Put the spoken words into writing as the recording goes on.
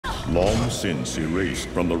Long since erased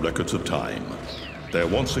from the records of time, there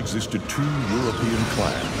once existed two European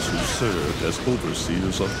clans who served as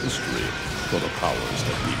overseers of history for the powers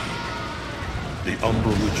that be. The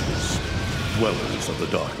Umbra Witches, dwellers of the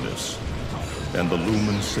darkness, and the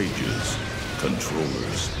Lumen Sages,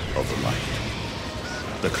 controllers of the light.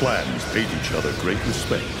 The clans paid each other great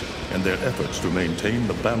respect, and their efforts to maintain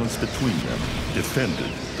the balance between them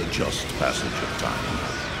defended the just passage of time.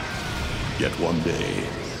 Yet one day,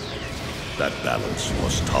 that balance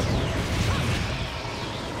was toppled.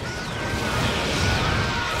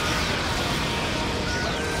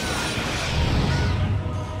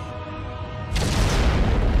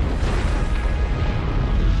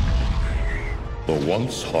 The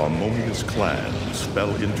once harmonious clans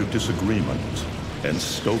fell into disagreement and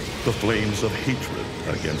stoked the flames of hatred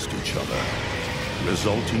against each other,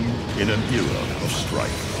 resulting in an era of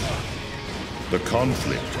strife. The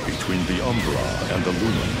conflict between the Umbra and the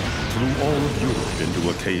Lumen threw all of Europe into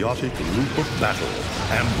a chaotic loop of battle,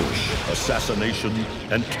 ambush, assassination,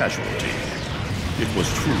 and casualty. It was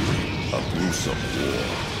truly a gruesome war.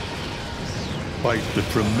 Despite the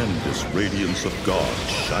tremendous radiance of God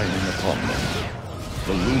shining upon them,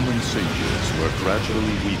 the Lumen Sages were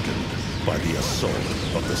gradually weakened by the assault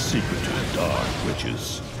of the secretive Dark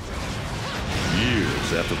Witches.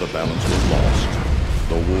 Years after the balance was lost,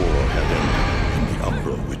 the war had ended in the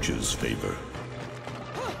Umbra Witches' favor.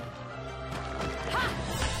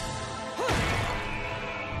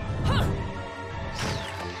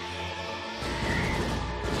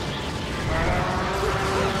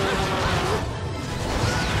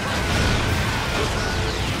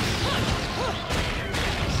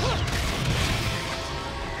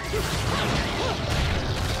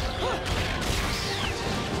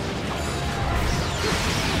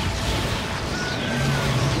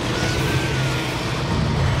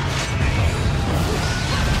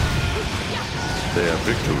 Their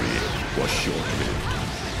victory was short-lived.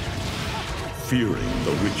 Fearing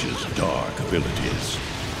the witches' dark abilities,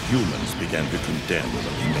 humans began to condemn the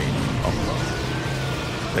remaining Umbra.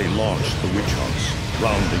 They launched the witch hunts,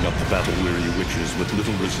 rounding up the battle-weary witches with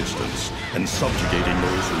little resistance and subjugating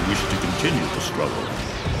those who wished to continue the struggle.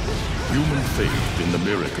 Human faith in the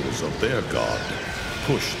miracles of their god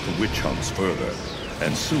pushed the witch hunts further,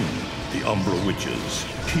 and soon the Umbra Witches,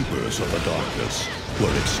 keepers of the darkness,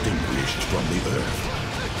 were extinguished from the earth.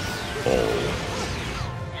 All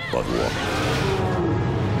but one.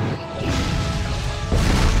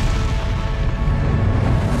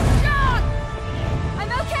 John!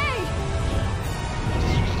 I'm okay!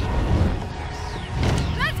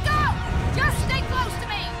 Let's go! Just stay close to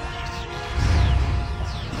me!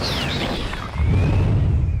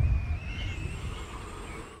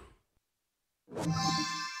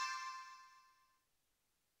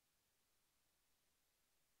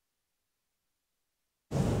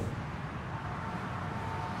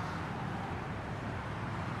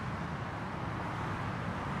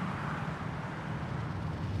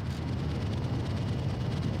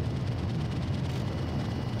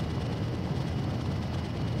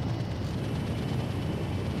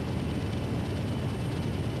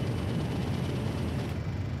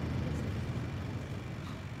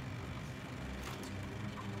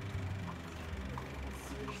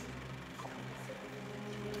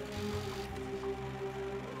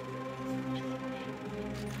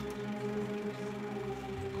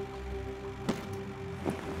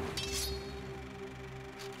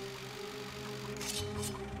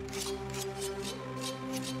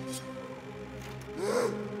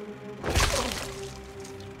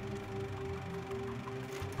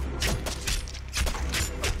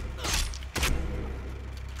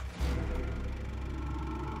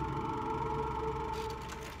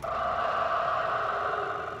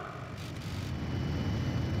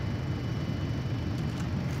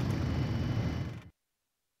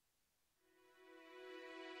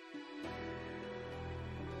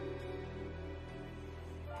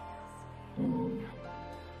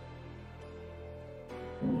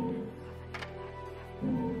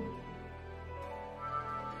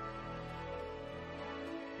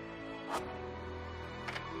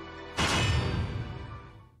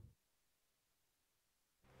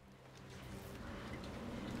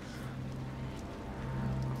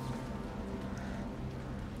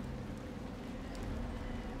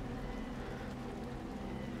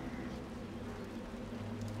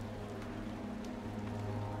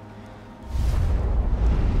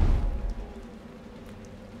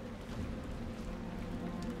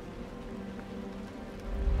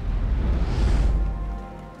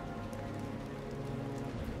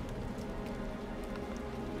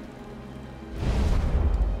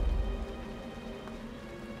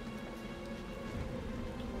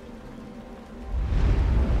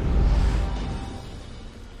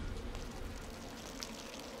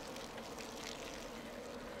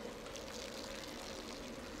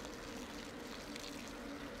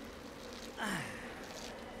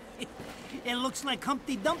 It looks like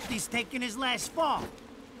Humpty Dumpty's taking his last fall.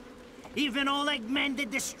 Even old Eggman the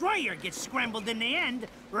Destroyer gets scrambled in the end,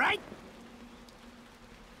 right?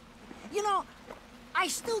 You know, I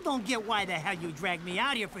still don't get why the hell you dragged me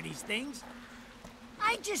out here for these things.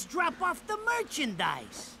 I just drop off the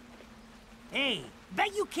merchandise. Hey,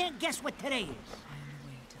 bet you can't guess what today is. I am the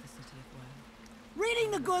way to the city of woe.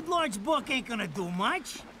 Reading the good Lord's book ain't gonna do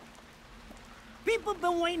much. People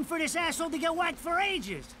been waiting for this asshole to get whacked for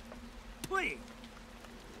ages. Please.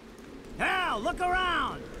 Hell, look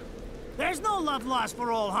around. There's no love lost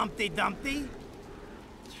for old Humpty Dumpty.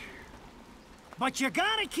 But you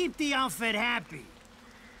gotta keep the outfit happy.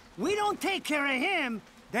 We don't take care of him,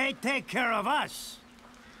 they take care of us.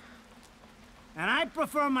 And I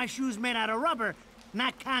prefer my shoes made out of rubber,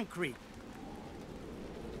 not concrete.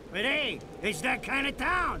 But hey, it's that kind of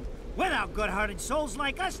town. Without good-hearted souls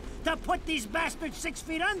like us to put these bastards 6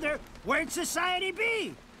 feet under, where'd society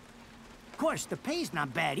be? Of course, the pay's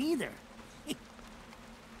not bad either.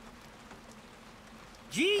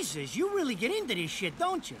 Jesus, you really get into this shit,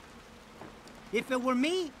 don't you? If it were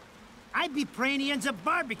me, I'd be praying he ends up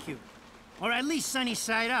barbecue. Or at least sunny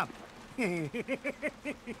side up.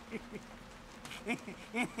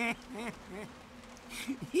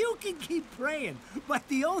 You can keep praying, but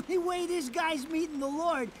the only way this guy's meeting the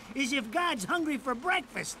Lord is if God's hungry for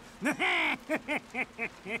breakfast.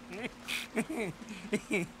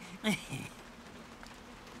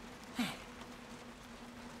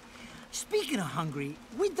 Speaking of hungry,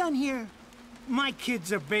 we done here? My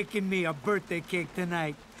kids are baking me a birthday cake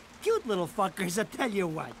tonight. Cute little fuckers, I tell you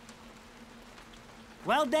what.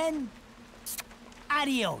 Well then,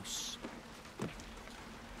 adios.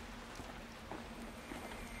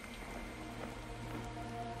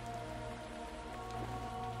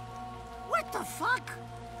 What the fuck?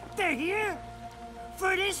 They're here?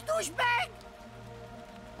 For this douchebag?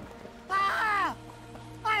 Ah!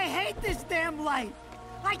 I hate this damn light.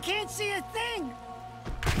 I can't see a thing.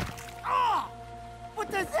 Oh! But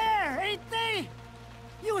they're there, ain't they?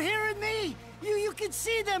 You hearing me? You can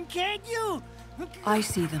see them, can't you? I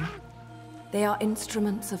see them. They are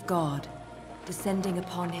instruments of God, descending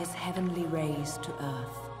upon his heavenly rays to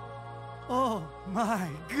earth. Oh my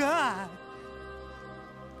God!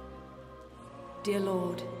 Dear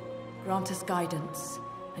Lord, grant us guidance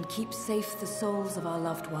and keep safe the souls of our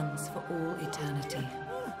loved ones for all eternity.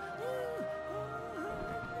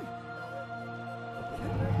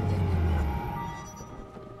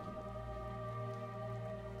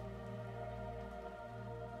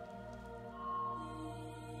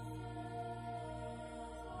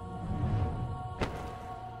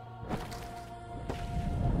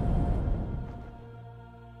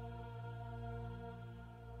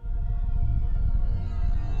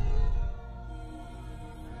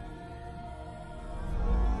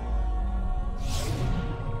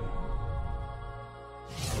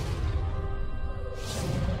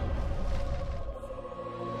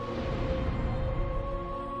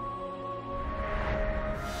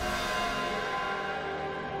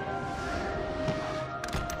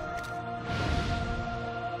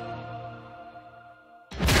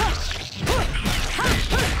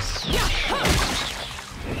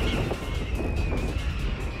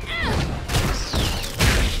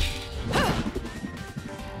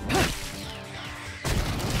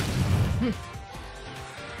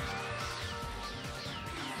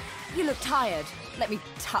 You look tired. Let me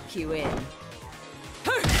tuck you in.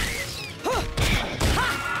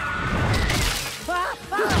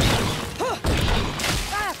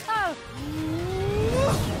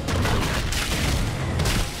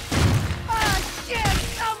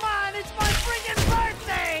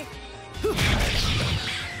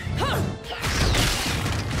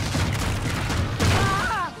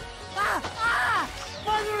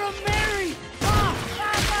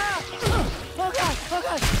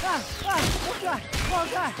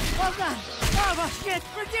 Oh, shit!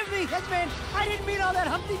 Forgive me, Headman! I didn't mean all that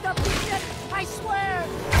Humpty Dumpty shit! I swear!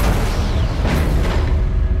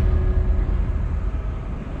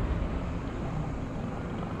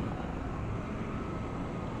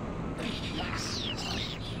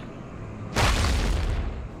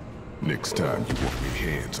 Next time you want me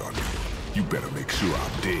hands on me, you better make sure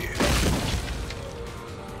I'm dead.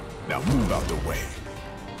 Now move out the way.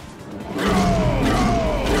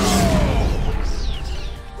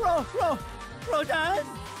 Rodan?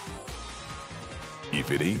 If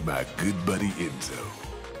it ain't my good buddy Enzo,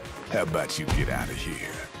 how about you get out of here?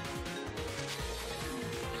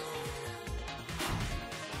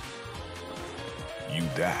 You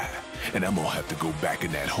die, and I'm gonna have to go back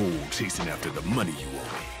in that hole chasing after the money you owe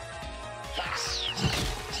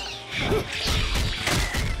me.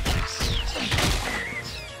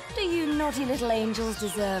 naughty little angels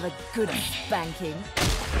deserve a good spanking.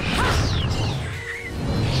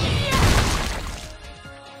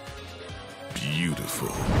 Beautiful.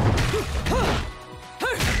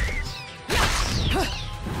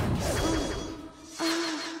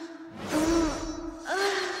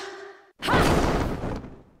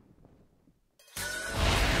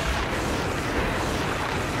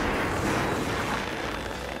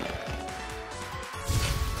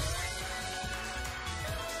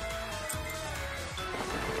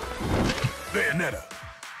 Bayonetta.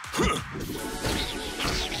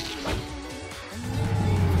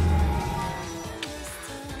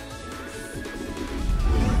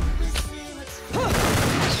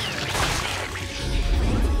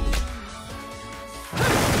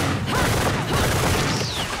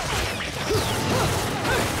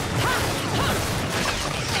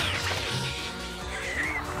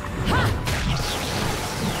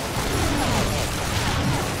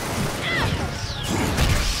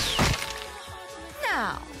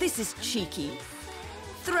 Now, this is cheeky.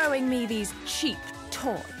 Throwing me these cheap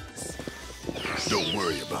toys. Don't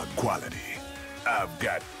worry about quality. I've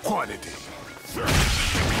got quantity.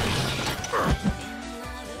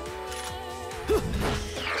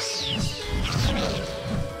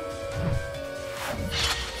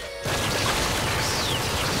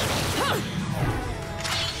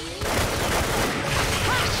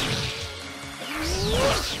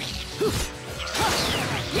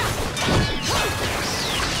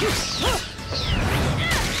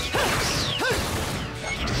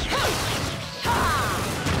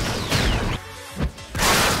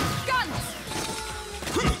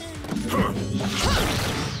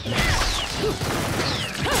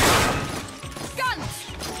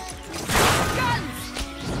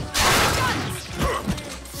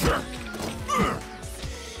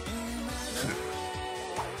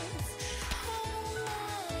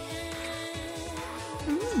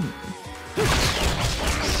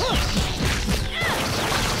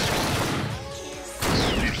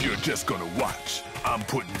 If you're just gonna watch, I'm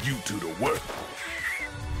putting you to the work.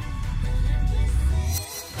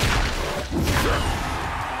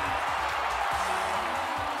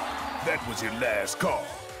 That was your last call.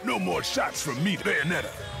 No more shots from me,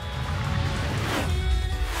 Bayonetta.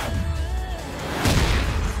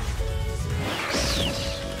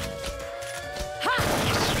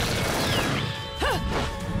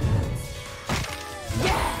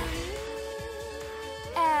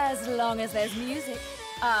 As long as there's music,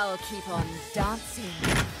 I'll keep on dancing.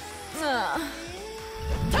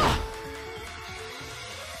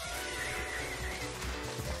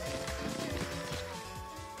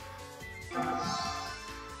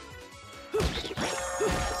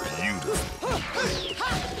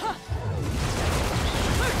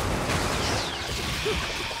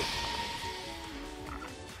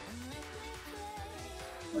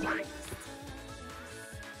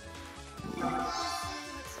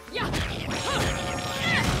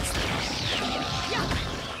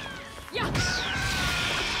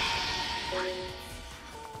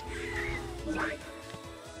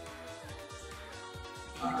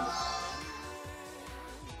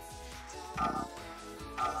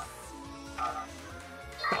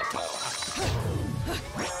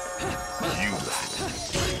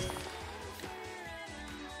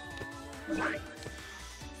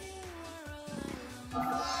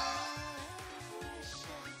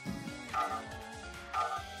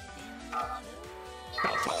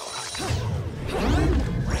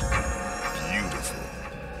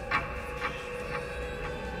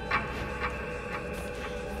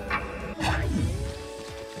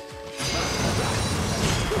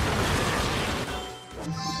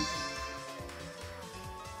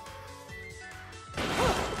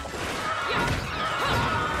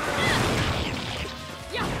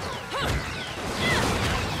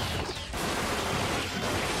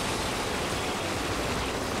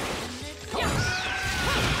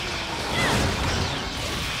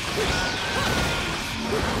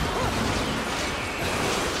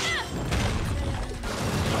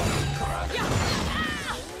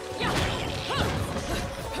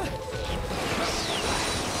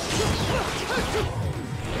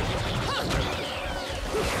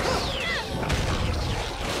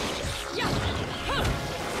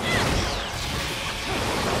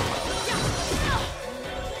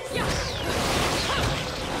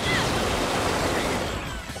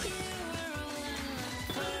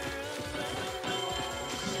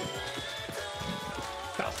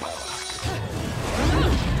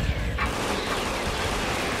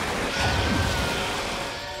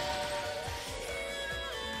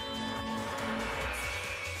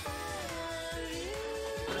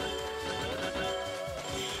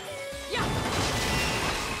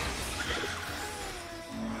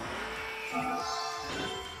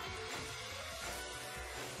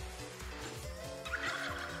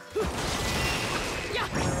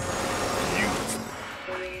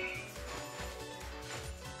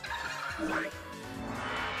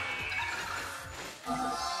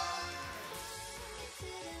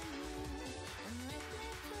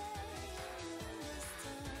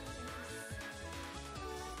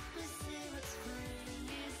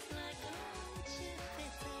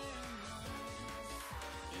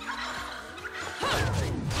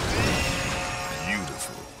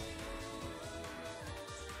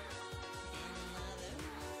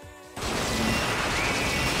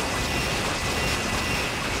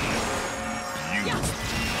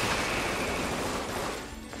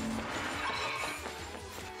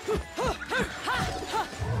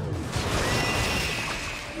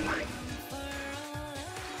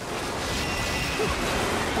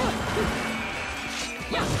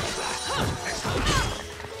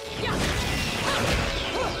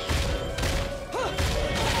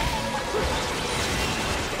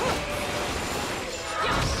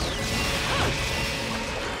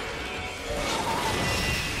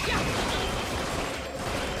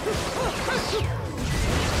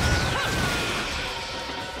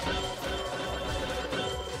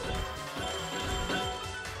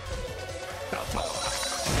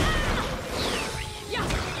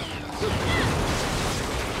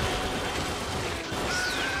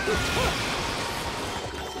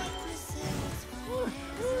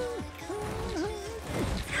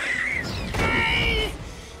 Hey!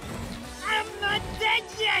 I'm not dead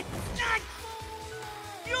yet!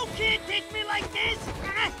 You can't take me like this!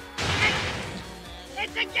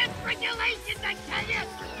 It's against regulations, I tell you!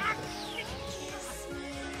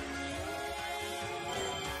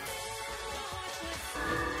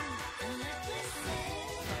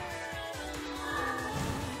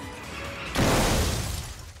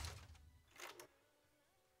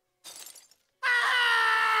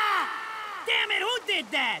 Damn it, who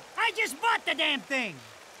did that? I just bought the damn thing!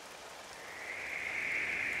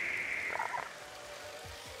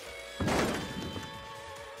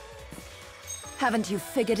 Haven't you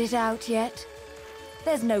figured it out yet?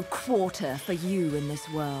 There's no quarter for you in this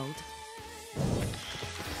world.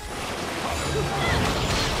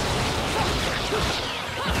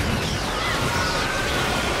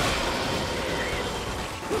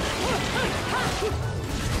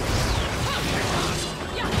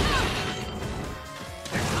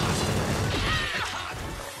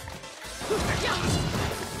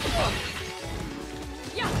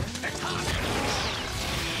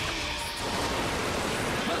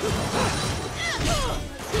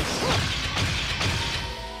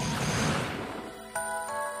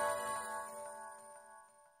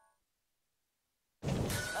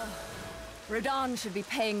 Rodan should be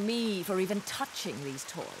paying me for even touching these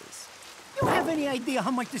toys. You have any idea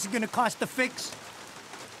how much this is gonna cost to fix?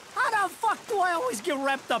 How the fuck do I always get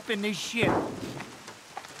wrapped up in this shit?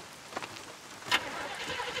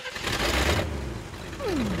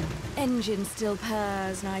 Engine still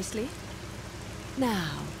purrs nicely.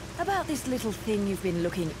 Now, about this little thing you've been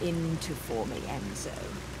looking into for me, Enzo.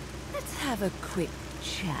 Let's have a quick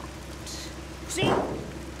chat. See?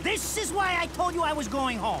 This is why I told you I was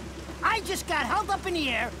going home. I just got held up in the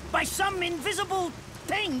air by some invisible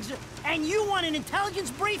things, and you want an intelligence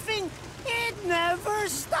briefing? It never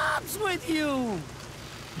stops with you!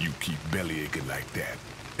 You keep belly aching like that,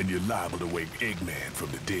 and you're liable to wake Eggman from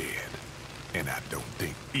the dead. And I don't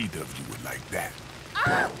think either of you would like that.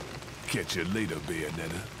 Ah! Catch you later,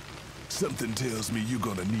 Bayonetta. Something tells me you're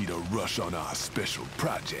gonna need a rush on our special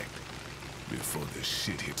project before the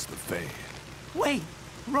shit hits the fan. Wait,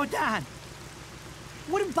 Rodan.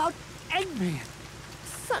 What about Eggman?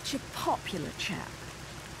 Such a popular chap.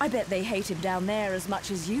 I bet they hate him down there as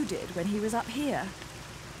much as you did when he was up here.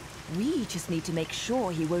 We just need to make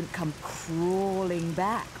sure he won't come crawling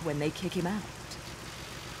back when they kick him out.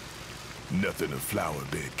 Nothing a flower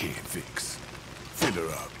bed can't fix. Fill her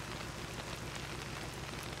up.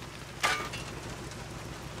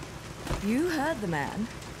 You heard the man.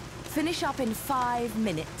 Finish up in 5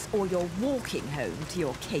 minutes or you're walking home to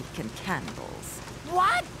your cake and candles.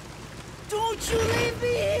 What? Don't you leave me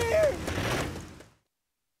here!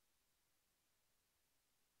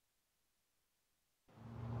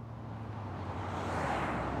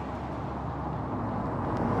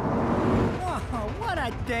 Oh, what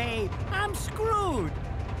a day! I'm screwed!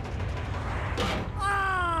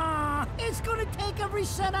 Ah, it's gonna take every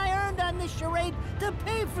cent I earned on this charade to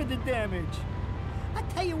pay for the damage. I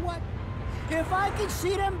tell you what, if I could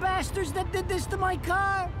see them bastards that did this to my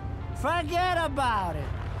car, forget about it.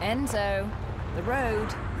 Enzo, the road.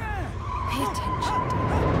 Pay attention.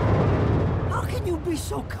 How can you be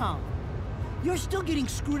so calm? You're still getting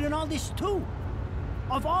screwed in all this too.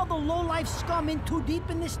 Of all the low-life scum in too deep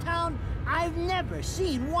in this town, I've never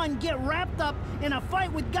seen one get wrapped up in a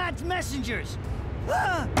fight with God's messengers.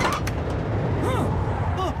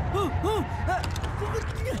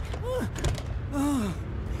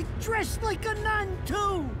 Dressed like a nun,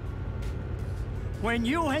 too. When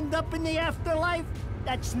you end up in the afterlife,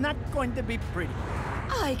 that's not going to be pretty.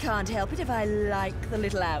 I can't help it if I like the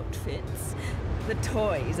little outfits. The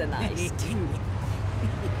toys are nice, too.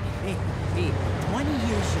 20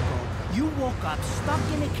 years ago, you woke up stuck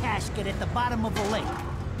in a casket at the bottom of a lake.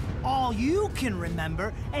 All you can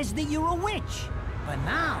remember is that you're a witch. But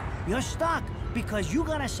now, you're stuck because you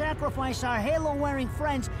gotta sacrifice our halo-wearing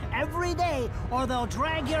friends every day or they'll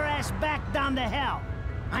drag your ass back down to hell.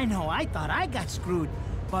 I know, I thought I got screwed,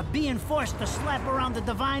 but being forced to slap around the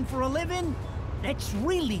divine for a living, that's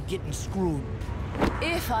really getting screwed.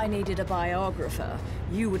 If I needed a biographer,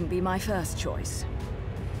 you wouldn't be my first choice.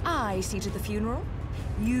 I see to the funeral.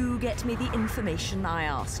 You get me the information I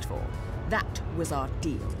asked for. That was our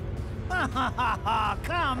deal.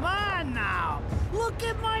 Come on now! Look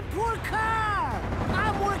at my poor car!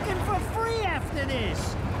 I'm working for free after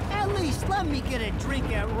this! At least let me get a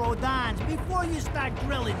drink at Rodin's before you start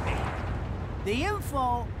grilling me. The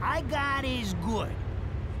info I got is good.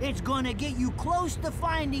 It's gonna get you close to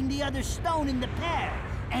finding the other stone in the pair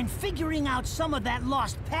and figuring out some of that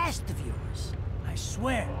lost past of yours. I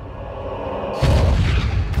swear.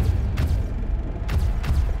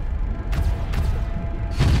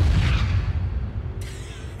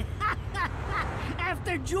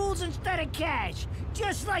 After jewels instead of cash,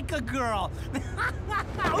 just like a girl.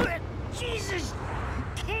 Jesus,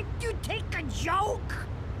 can't you take a joke?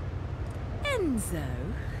 Enzo,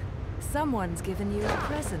 someone's given you a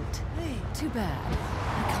present. Too bad.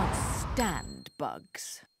 I can't stand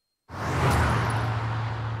bugs.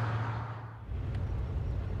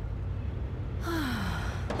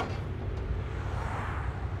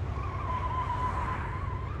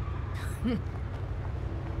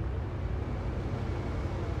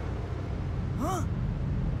 Huh?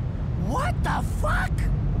 What the fuck?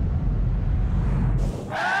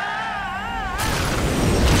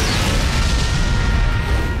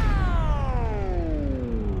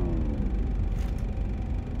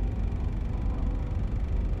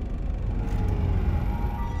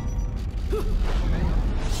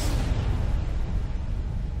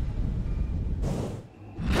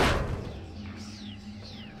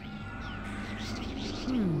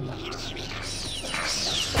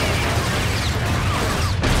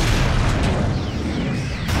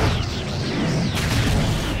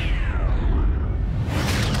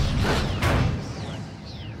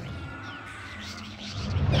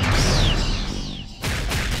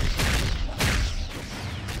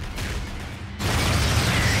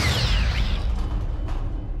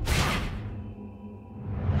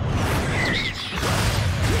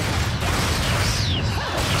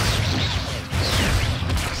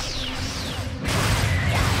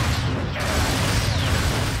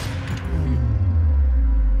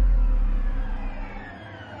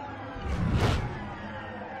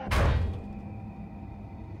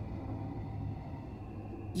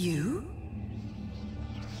 You?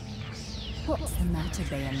 What's the matter,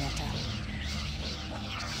 Bayonetta?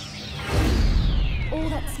 All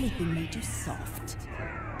that sleeping made you soft.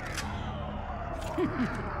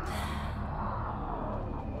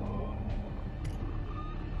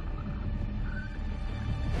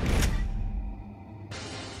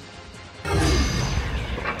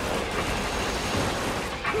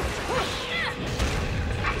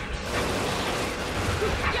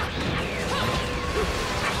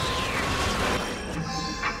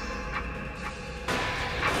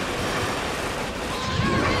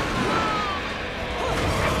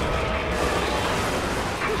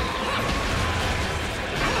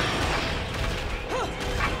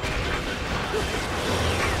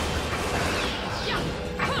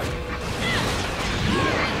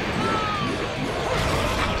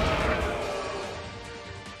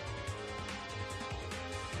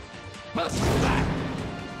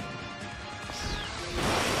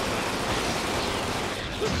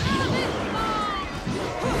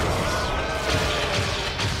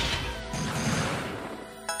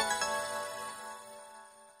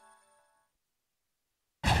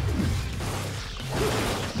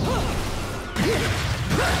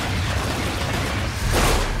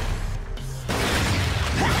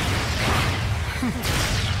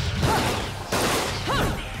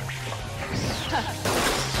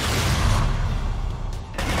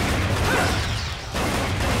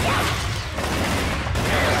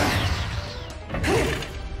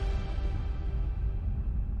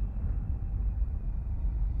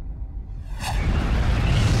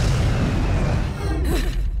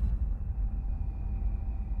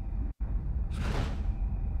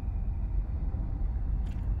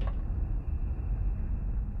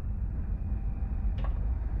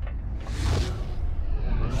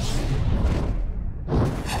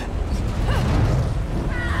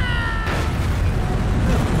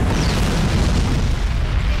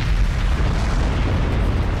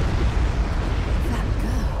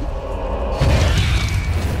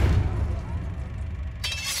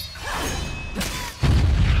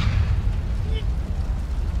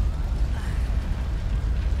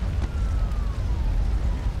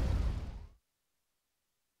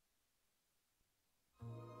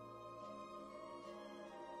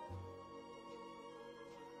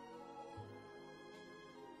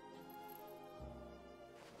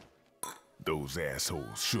 Those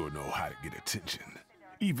assholes sure know how to get attention.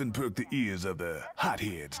 Even perk the ears of the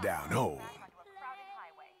hotheads down home.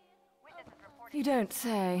 You don't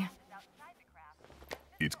say.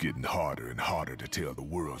 It's getting harder and harder to tell the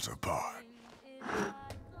worlds apart.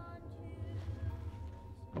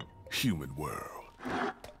 Human world.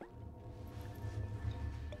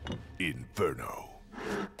 Inferno.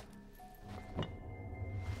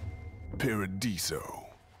 Paradiso.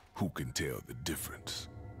 Who can tell the difference?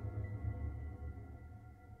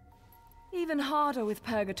 Even harder with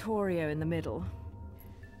Purgatorio in the middle.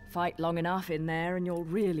 Fight long enough in there and you'll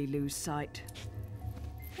really lose sight.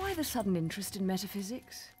 Why the sudden interest in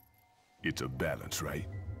metaphysics? It's a balance, right?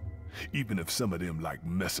 Even if some of them like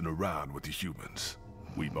messing around with the humans.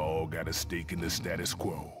 We've all got a stake in the status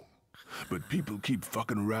quo. But people keep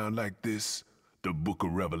fucking around like this, the Book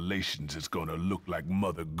of Revelations is gonna look like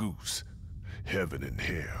Mother Goose. Heaven and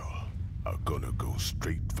hell are gonna go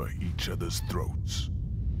straight for each other's throats.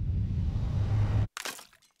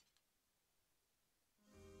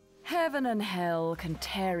 Heaven and hell can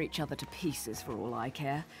tear each other to pieces for all I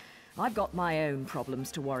care. I've got my own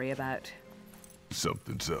problems to worry about.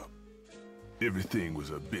 Something's up. Everything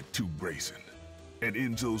was a bit too brazen. And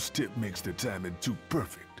Enzo's tip makes the timing too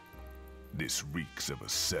perfect. This reeks of a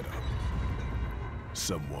setup.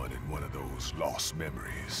 Someone in one of those lost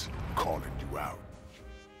memories calling you out.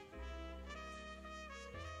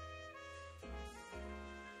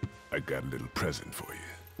 I got a little present for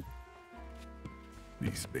you.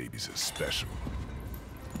 These babies are special.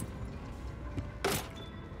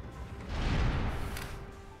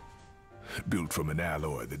 Built from an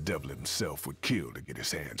alloy the devil himself would kill to get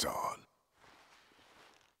his hands on.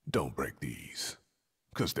 Don't break these,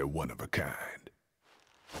 'cause they're one of a kind.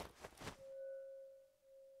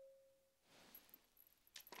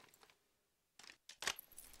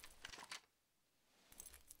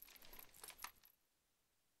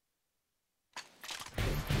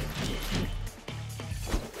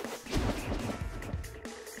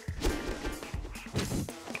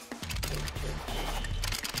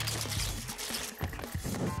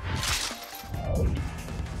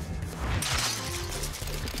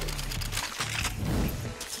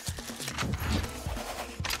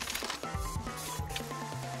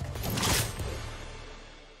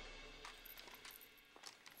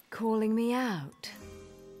 Calling me out?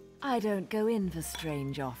 I don't go in for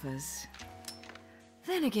strange offers.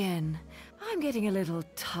 Then again, I'm getting a little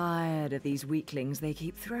tired of these weaklings they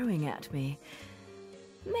keep throwing at me.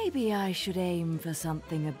 Maybe I should aim for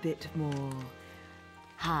something a bit more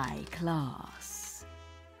high class.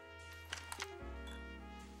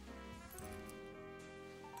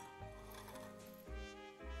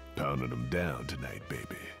 Pounding them down tonight,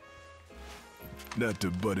 baby. Not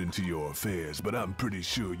to butt into your affairs, but I'm pretty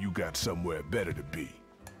sure you got somewhere better to be.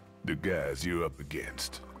 The guys you're up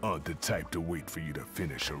against aren't the type to wait for you to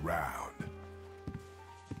finish a round.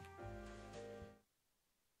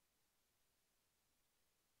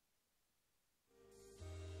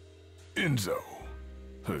 Enzo,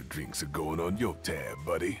 her drinks are going on your tab,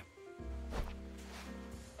 buddy.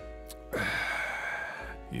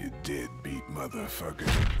 You deadbeat motherfucker.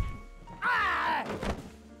 Ah!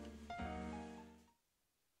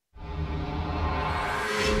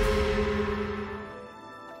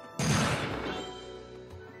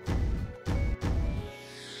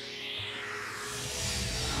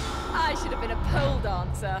 I should have been a pole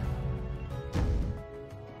dancer.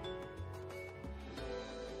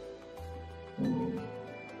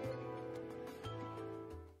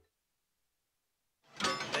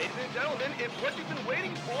 Ladies and gentlemen, it's what you've been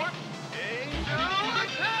waiting for. Angel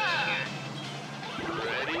attack!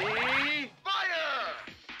 Ready, fire!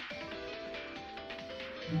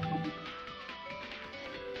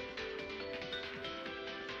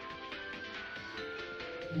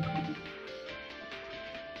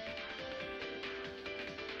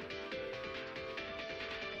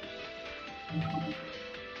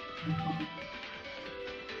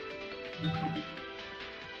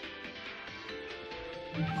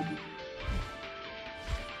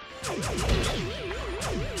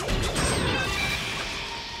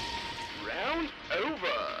 Round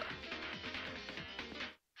over.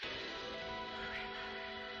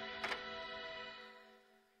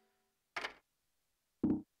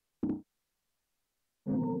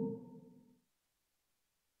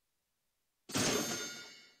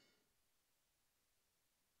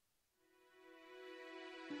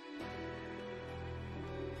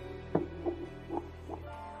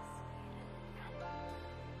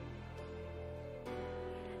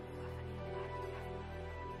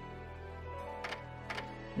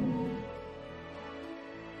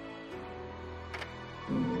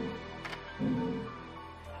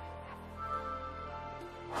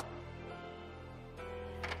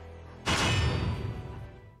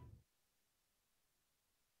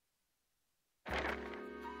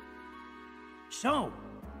 So,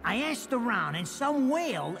 I asked around, and some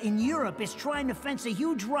whale in Europe is trying to fence a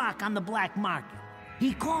huge rock on the black market.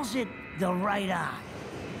 He calls it the right eye,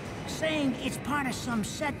 saying it's part of some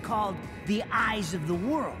set called the Eyes of the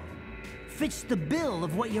World. Fits the bill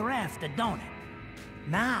of what you're after, don't it?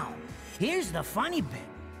 Now, here's the funny bit.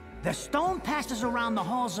 The stone passes around the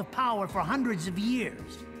halls of power for hundreds of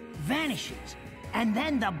years, vanishes, and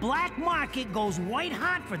then the black market goes white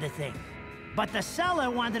hot for the thing. But the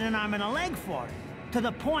seller wanted an arm and a leg for it, to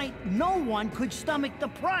the point no one could stomach the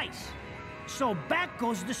price. So back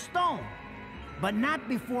goes the stone. But not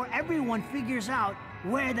before everyone figures out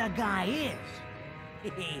where the guy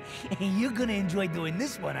is. You're gonna enjoy doing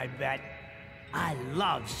this one, I bet. I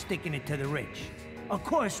love sticking it to the rich. Of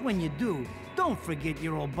course, when you do, don't forget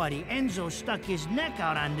your old buddy Enzo stuck his neck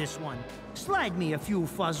out on this one. Slide me a few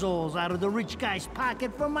fuzzoles out of the rich guy's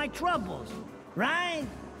pocket for my troubles, right?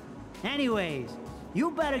 Anyways, you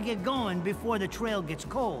better get going before the trail gets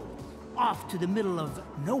cold. Off to the middle of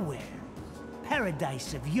nowhere.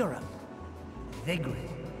 Paradise of Europe. Vigrid.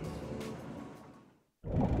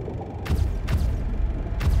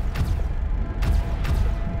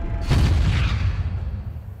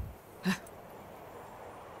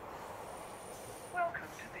 Welcome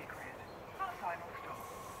to Vigrid, our final stop.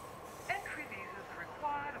 Entry visas are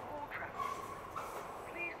required of all travelers.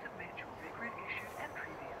 Please submit your Vigrid-issued entry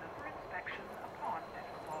visa for inspection upon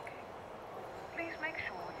disembarking. Please make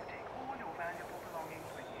sure you take all your valuable belongings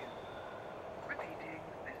with you. Repeating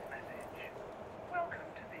this message. Welcome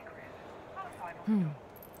to Vigrid, our final stop.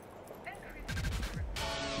 Entry visas are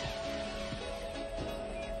required.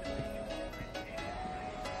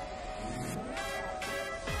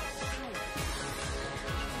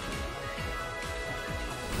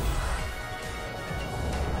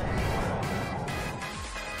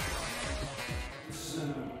 So,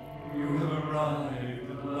 you have arrived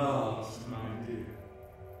at last, my dear.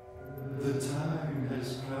 The time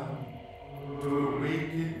has come to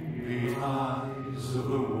awaken the eyes of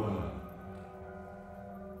the world.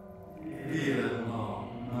 Fear not,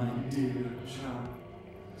 my dear child.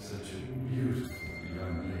 Such a beautiful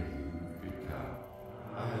young lady you've become.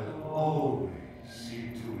 I'll always see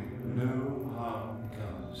to it no harm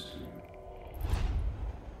comes to you.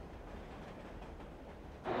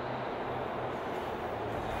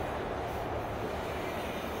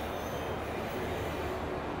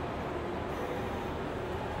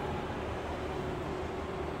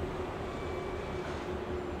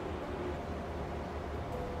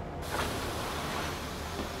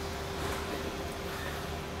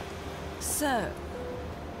 So,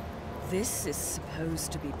 this is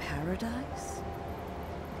supposed to be paradise?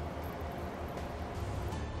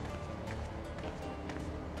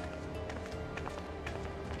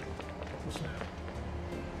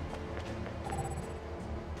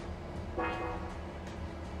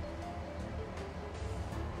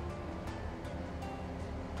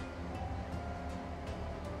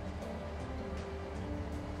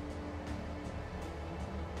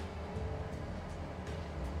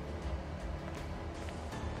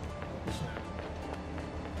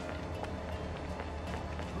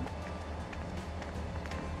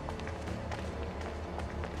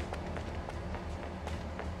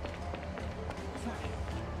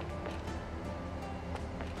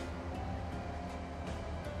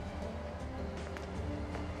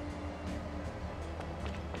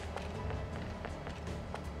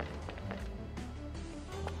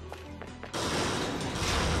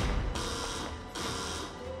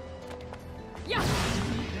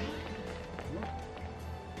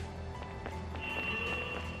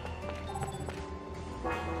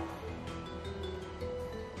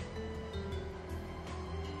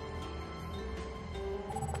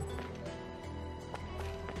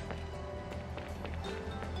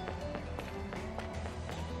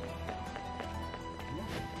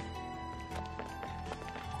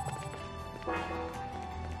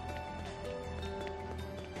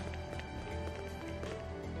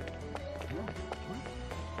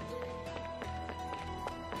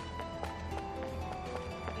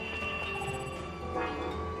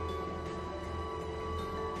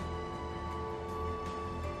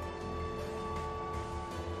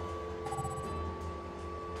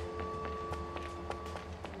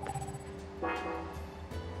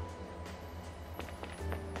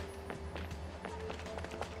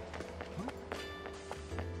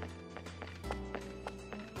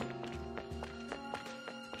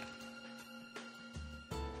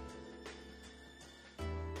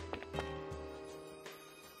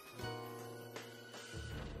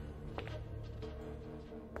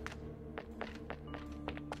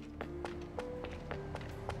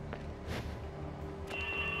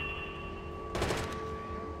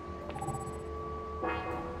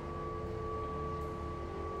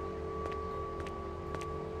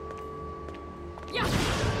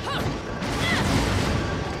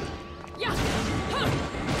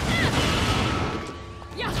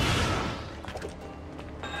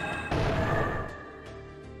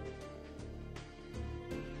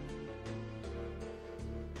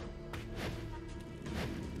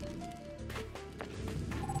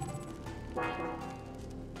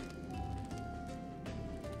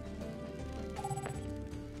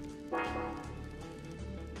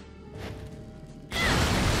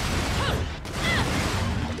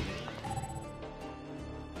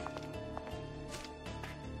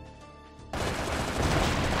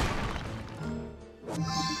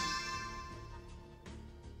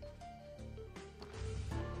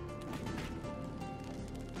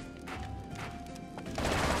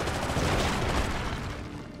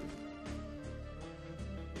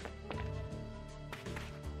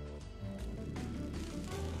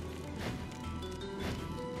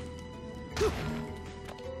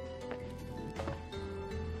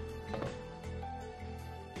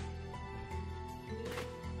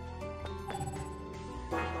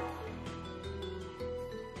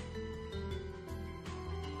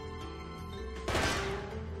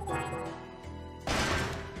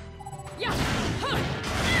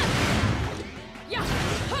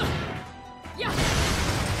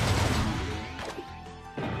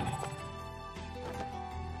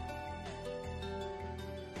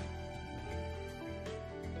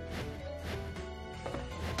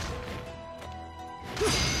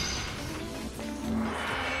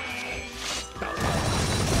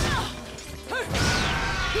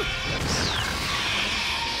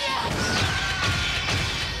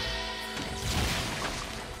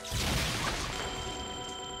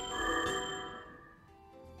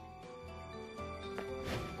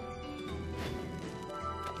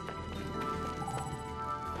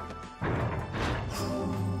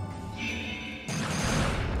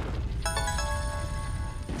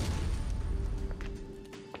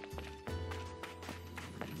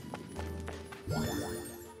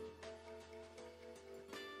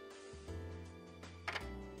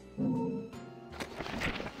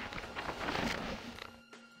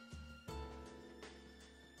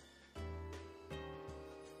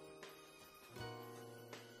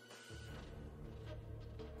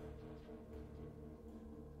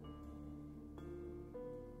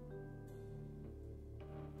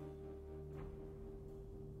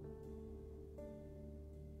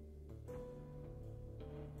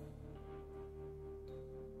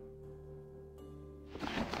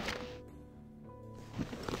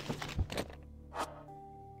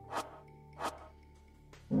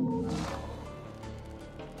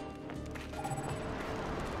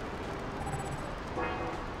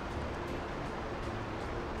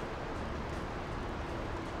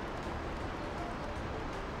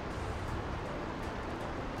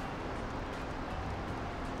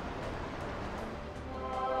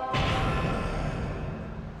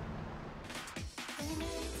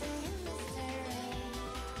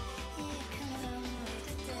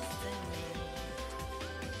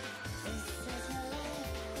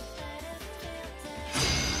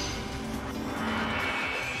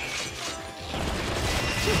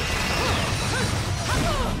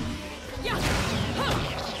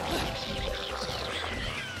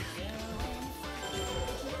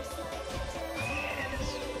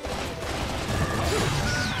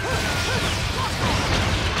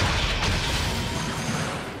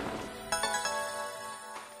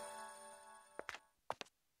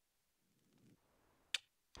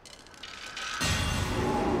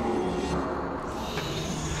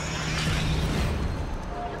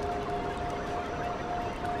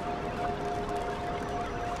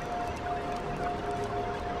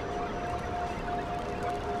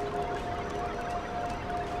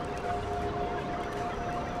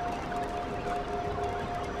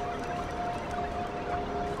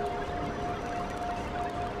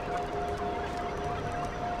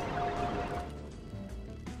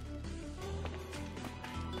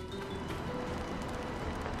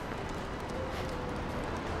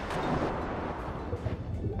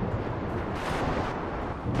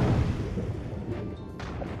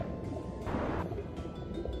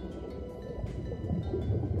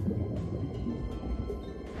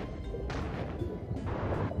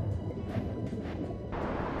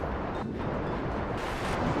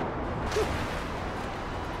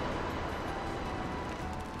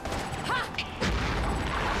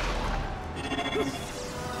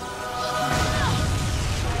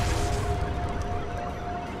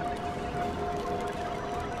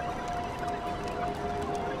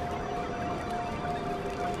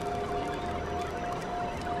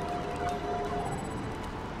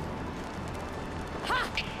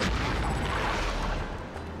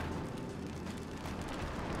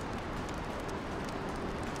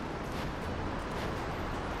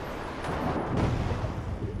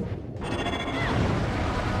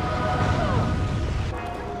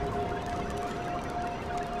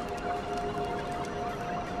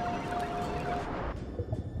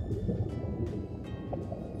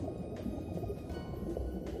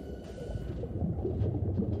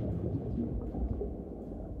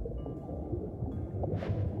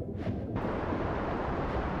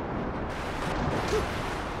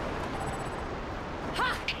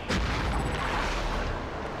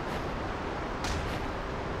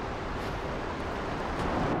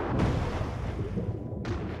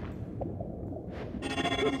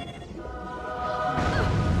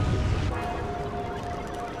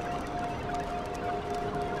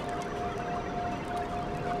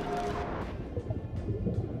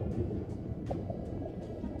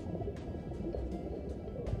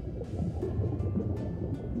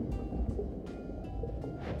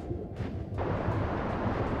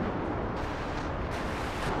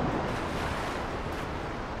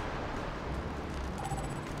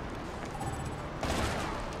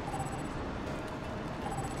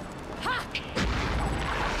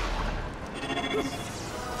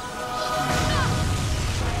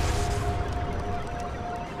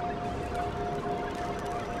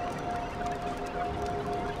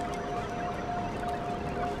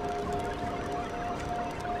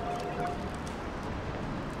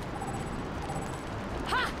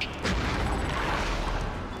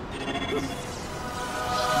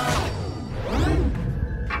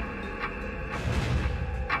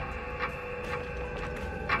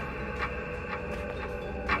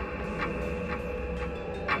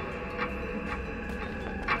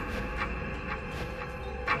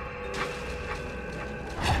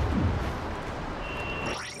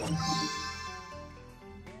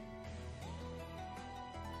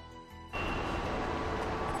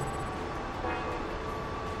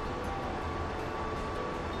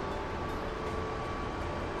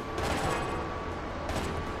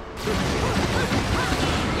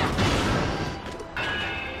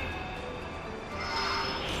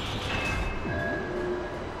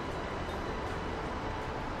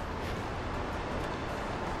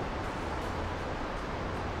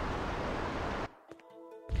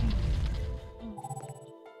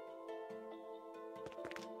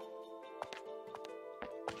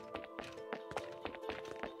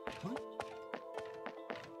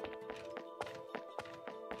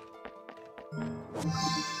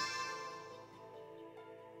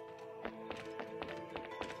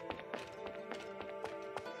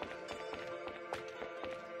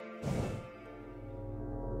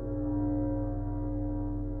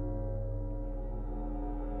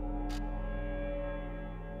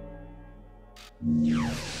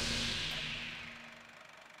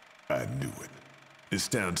 I knew it. This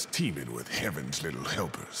town's teeming with heaven's little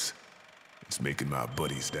helpers. It's making my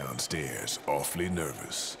buddies downstairs awfully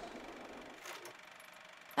nervous.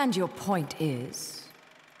 And your point is?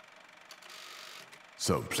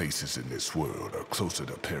 Some places in this world are closer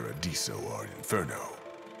to Paradiso or Inferno.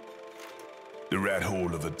 The rat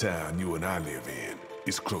hole of the town you and I live in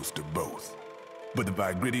is close to both. But the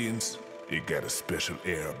Vigridians, it got a special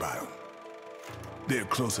air about them. They're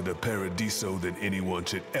closer to Paradiso than anyone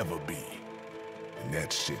should ever be. And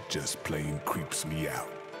that shit just plain creeps me out.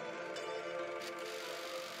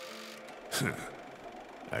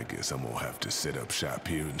 I guess I'm gonna have to set up shop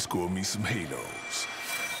here and score me some halos.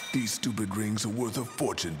 These stupid rings are worth a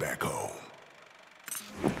fortune back home.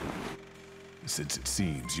 Since it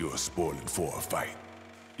seems you're spoiling for a fight,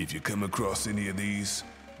 if you come across any of these,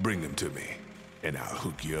 bring them to me, and I'll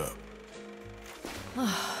hook you up.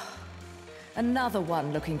 Another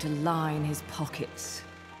one looking to line his pockets.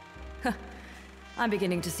 I'm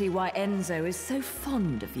beginning to see why Enzo is so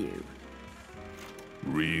fond of you.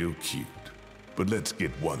 Real cute. But let's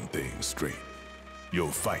get one thing straight. Your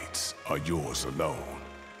fights are yours alone.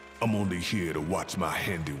 I'm only here to watch my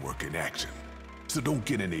handiwork in action. So don't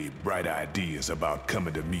get any bright ideas about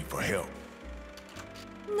coming to me for help.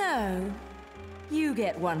 No. You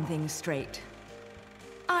get one thing straight.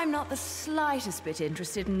 I'm not the slightest bit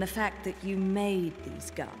interested in the fact that you made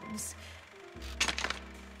these guns.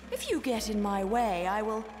 If you get in my way, I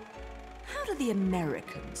will... How do the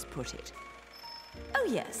Americans put it? Oh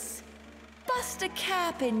yes. Bust a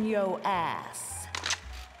cap in yo ass.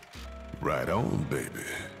 Right on, baby.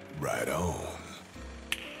 Right on.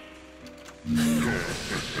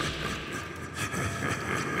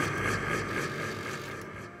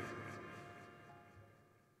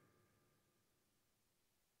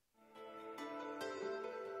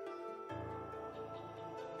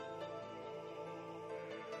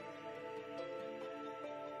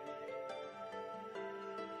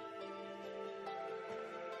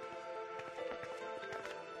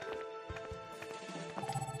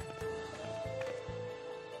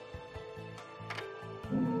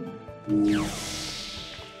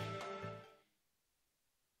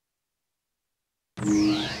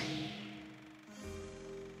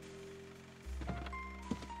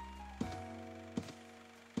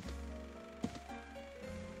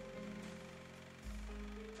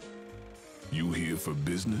 You here for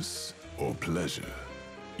business or pleasure?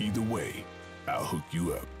 Either way, I'll hook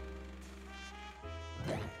you up.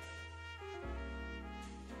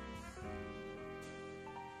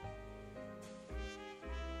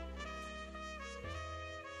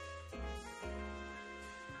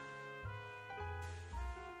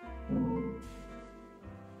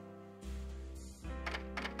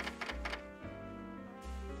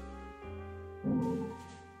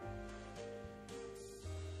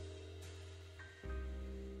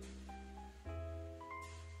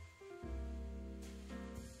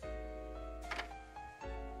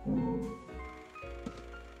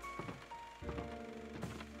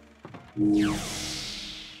 Yeah.